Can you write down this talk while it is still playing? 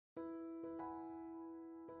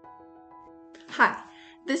Hi,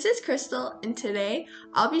 this is Crystal, and today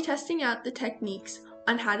I'll be testing out the techniques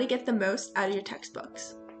on how to get the most out of your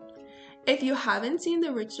textbooks. If you haven't seen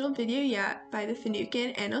the original video yet by the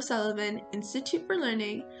Finucane and O'Sullivan Institute for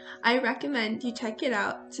Learning, I recommend you check it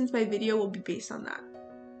out since my video will be based on that.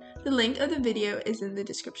 The link of the video is in the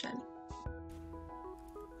description.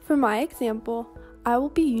 For my example, I will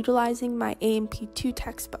be utilizing my A&P2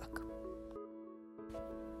 textbook.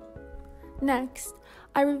 Next,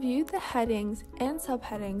 I reviewed the headings and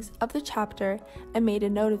subheadings of the chapter and made a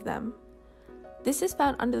note of them. This is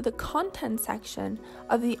found under the content section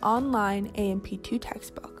of the online A&P2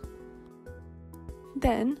 textbook.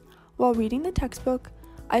 Then, while reading the textbook,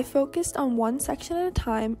 I focused on one section at a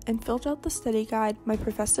time and filled out the study guide my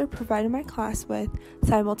professor provided my class with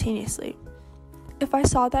simultaneously. If I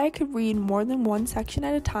saw that I could read more than one section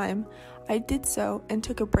at a time, I did so and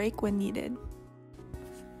took a break when needed.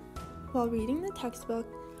 While reading the textbook,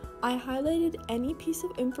 I highlighted any piece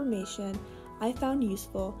of information I found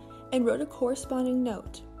useful and wrote a corresponding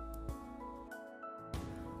note.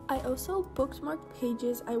 I also bookmarked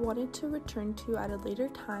pages I wanted to return to at a later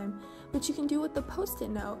time, which you can do with the post-it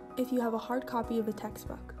note if you have a hard copy of a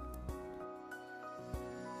textbook.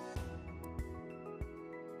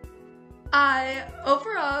 I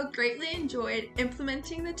overall greatly enjoyed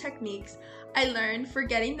implementing the techniques I learned for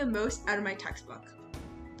getting the most out of my textbook.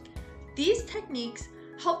 These techniques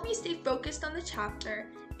help me stay focused on the chapter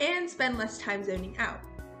and spend less time zoning out.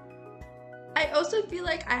 I also feel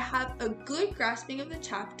like I have a good grasping of the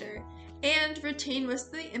chapter and retain most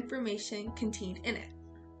of the information contained in it.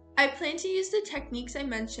 I plan to use the techniques I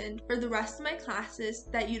mentioned for the rest of my classes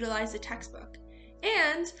that utilize the textbook,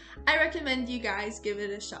 and I recommend you guys give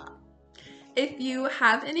it a shot. If you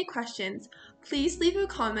have any questions, please leave a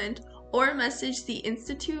comment or message the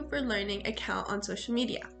Institute for Learning account on social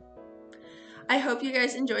media. I hope you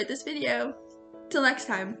guys enjoyed this video. Till next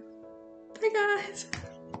time. Bye guys!